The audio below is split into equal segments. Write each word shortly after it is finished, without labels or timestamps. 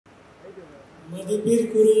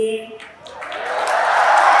மதிப்பிற்குரிய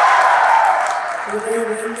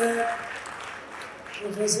துணைவேந்தர்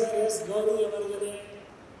professor S Gowri அவர்களே,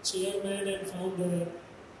 chairman and founder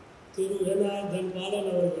Thiru NR தன்பாலன்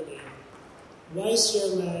அவர்களே, வைஸ்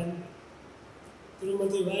சேர்மேன்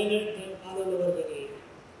திருமதி வயலட் தன்பாலன் அவர்களே,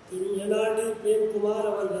 திரு என்ஆர்டி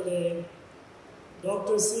பிரேம்குமார் அவர்களே,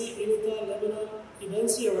 டாக்டர் சி இனிதா லெபனான்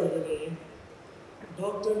இவன்சி அவர்களே,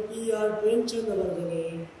 டாக்டர் பி ஆர் பிரேம்சந்த் அவர்களே,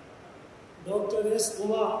 டாக்டர் எஸ்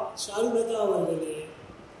உமா ஷாருலதா அவர்களே,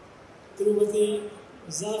 திருமதி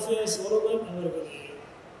ஜாஃபியா சோலமன் அவர்களே,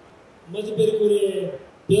 மதிப்பிற்குரிய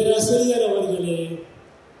பேராசிரியர் அவர்களே,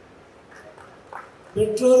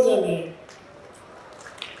 பெற்றோர்களே,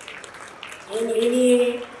 என் இனிய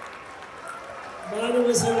மாணவ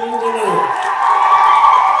செல்வங்களே,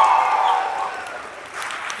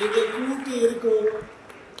 இங்கே கூட்டி இருக்கும்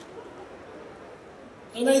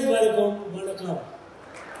அனைவருக்கும் வணக்கம்.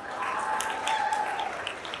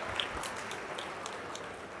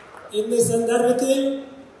 இந்த சந்தர்ப்பத்தில்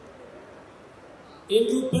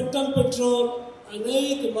இன்று பட்டம் பெற்றோர்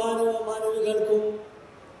அனைத்து மாணவ மாணவிகளுக்கும்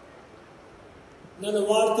நல்ல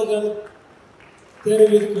வாழ்த்துக்கள்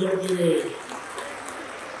தெரிவித்துக் கொள்கிறேன்.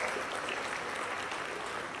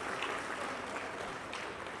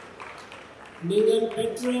 நீங்கள்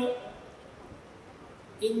பெற்ற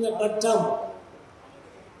இந்த பட்டம்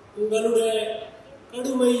உங்களுடைய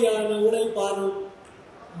கடுமையான உழைப்பாலும்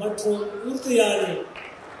மற்றும் உறுதியாலும்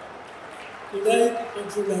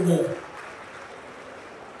கிடைக்கப்பெற்றுள்ளது.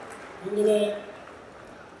 உங்களை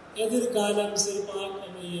எதிர்காலம் சிறப்பாக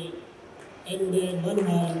அமைய என்னுடைய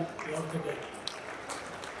மனமார்ந்த வாழ்த்துக்கள்.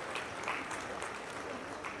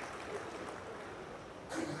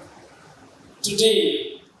 Today,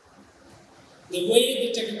 the way the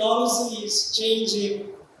technology is changing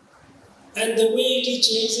and the way it is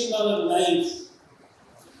changing our life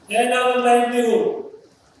and our livelihood,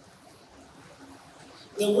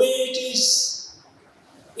 the way it is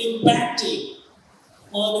impacting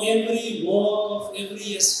on every walk of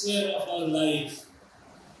every sphere of our life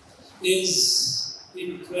is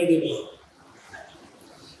incredible.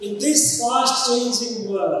 In this fast changing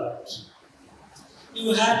world, you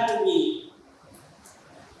have to be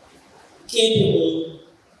capable,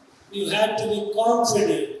 you have to be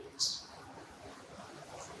confident,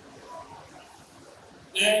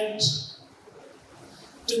 and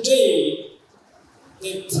today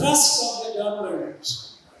the thrust of the government,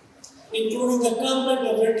 including the government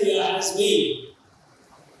of India, has been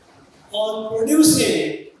on producing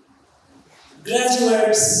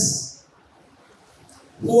graduates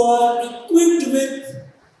who are equipped with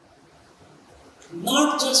not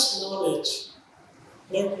just knowledge,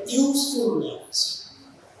 but useful knowledge.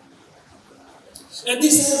 And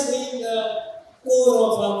this has been the core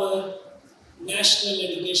of our national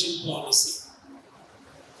education policy.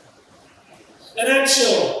 And I'm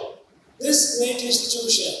sure this great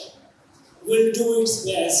institution will do its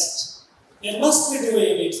best and must be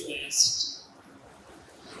doing its best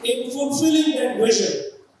in fulfilling that vision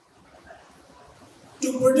to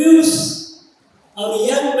produce our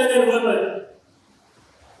young men and women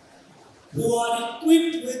who are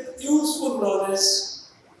equipped with useful knowledge,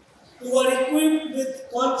 who are equipped with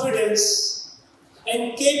confidence and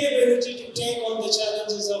capability to take on the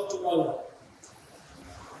challenges of tomorrow.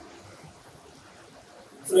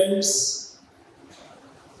 Friends,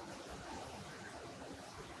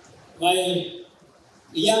 my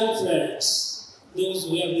young friends, those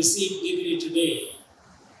who have received degree today,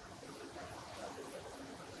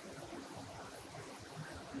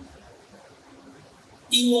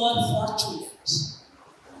 you are fortunate.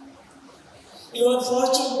 You are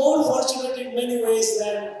more fortunate in many ways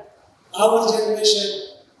than our generation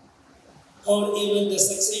or even the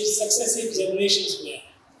successive generations were.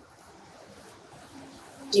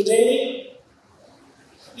 Today,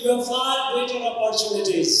 you have far greater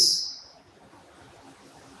opportunities.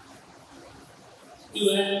 You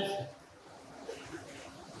have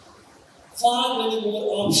far many more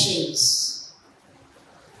options.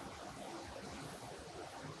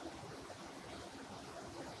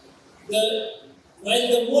 While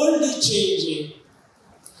the world is changing,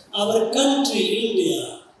 our country,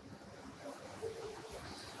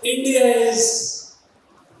 India is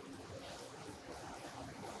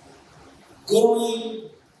growing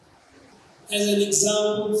as an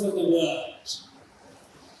example for the world.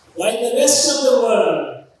 While the rest of the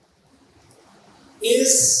world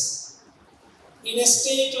is in a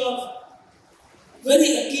state of very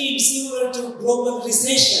acute, similar to global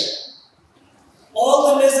recession, all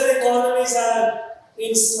the major economies are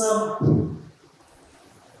in slump.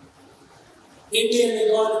 Indian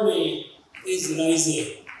economy is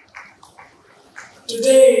rising.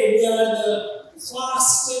 Today, we are the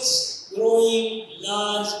fastest growing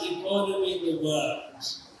large economy in the world.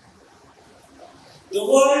 The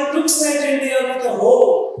world looks at India with a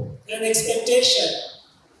hope and expectation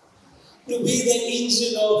to be the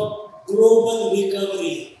engine of global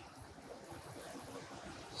recovery.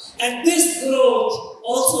 And this growth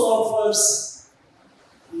also offers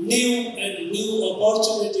new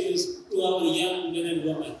opportunities to our young men and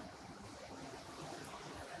women.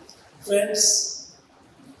 Friends,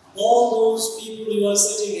 all those people who are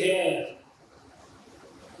sitting here,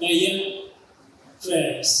 my young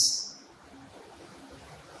friends,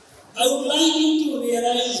 I would like you to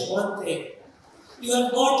realize one thing. You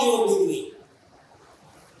have got your degree.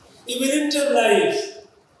 If we enter life,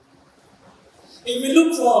 if we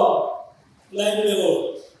look for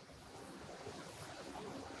livelihood,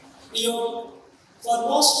 for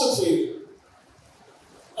most of you,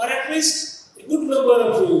 or at least a good number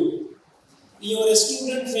of you, your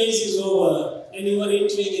student phase is over and you are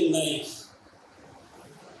entering in life.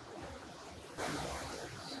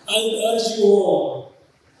 I would urge you all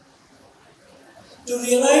to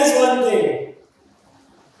realize one thing,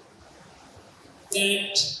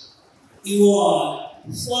 that you are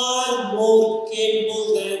far more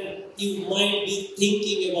capable than you might be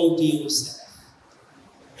thinking about yourself.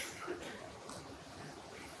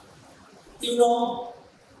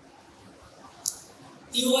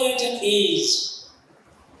 You are at an age,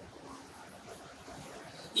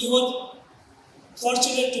 you are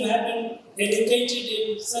fortunate to have been educated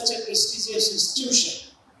in such a prestigious institution.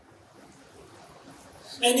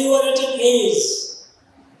 And you are at an age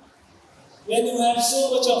when you have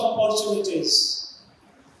so much of opportunities.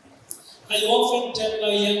 I often tell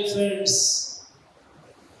my young friends,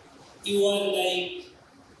 you are like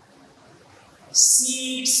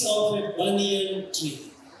seeds of a banyan tree.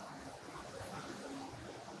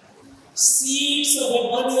 Seeds of a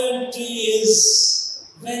banyan tree is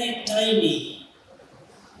very tiny.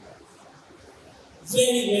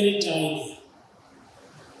 Very, very tiny.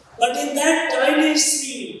 But in that tiny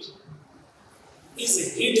seed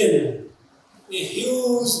is hidden a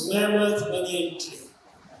huge mammoth banyan tree.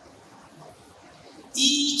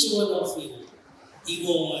 Each one of you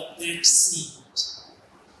are that seed.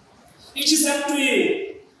 It is up to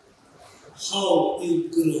you how you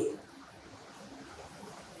grow.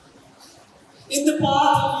 In the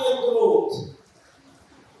path of your growth,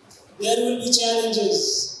 there will be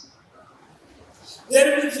challenges.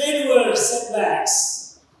 There will be failures,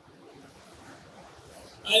 setbacks.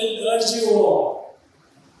 I would urge you all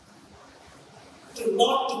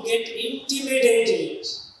not to get intimidated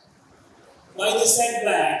by the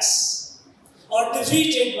setbacks or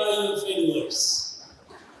defeated by your failures.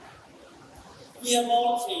 We have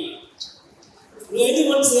all failed. If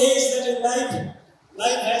anyone says that in life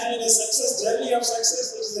has been a success, journey of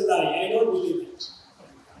success, it is a lie. I don't believe it.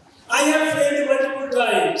 I have failed multiple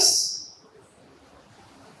times.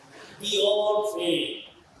 We all fail.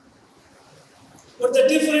 But the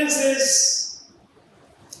difference is,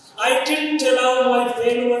 I didn't allow my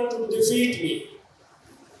failure to defeat me.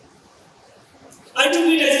 I took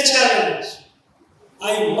it as a challenge.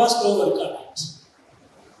 I must overcome it.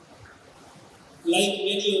 Like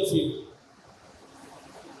many of you,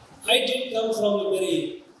 I didn't come from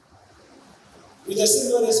with a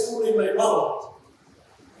silver spoon in my mouth.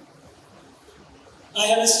 I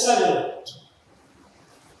have struggled.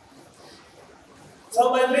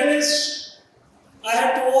 From my village, I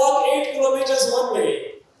had to walk 8 kilometers one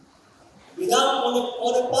way.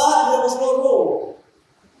 On a path, there was no road.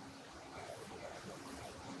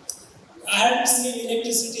 I hadn't seen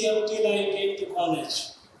electricity until I came to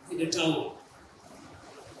college in a town.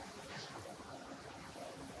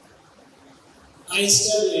 I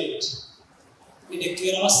studied in a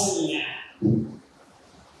kerosene lamp.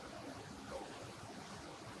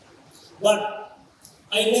 But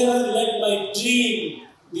I never let my dream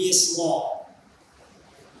be small.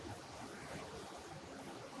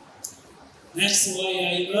 That's why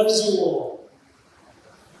I urge you all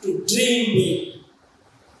to dream big.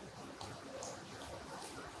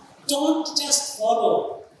 Don't just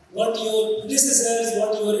follow what your predecessors,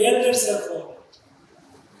 what your elders have followed.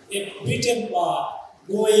 A beaten path,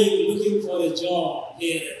 looking for a job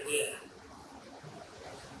here and there.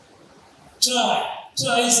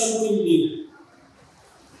 Try something new.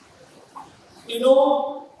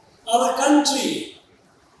 Our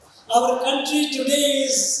country today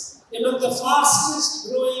is among the fastest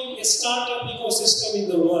growing startup ecosystem in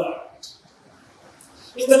the world.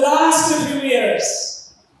 In the last few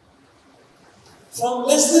years, from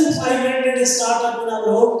less than 500 startups in our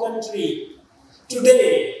whole country,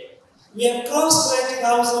 today we have crossed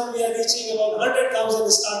 20,000, we are reaching reaching about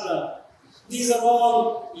 100,000 startups. These are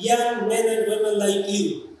all young men and women like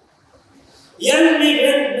you. Young men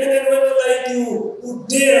and women like you who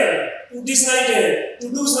dare, who decided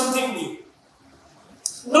to do something new.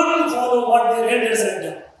 Not to follow what their elders had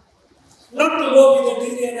done. Not to go with a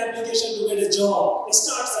degree and application to get a job.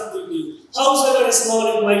 Start something new. However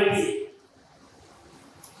small it might be.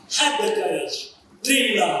 Have the courage.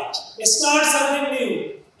 Dream large. Start something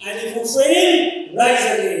new. And if you fail,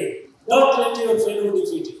 rise again. Don't let your failure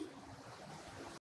defeat you.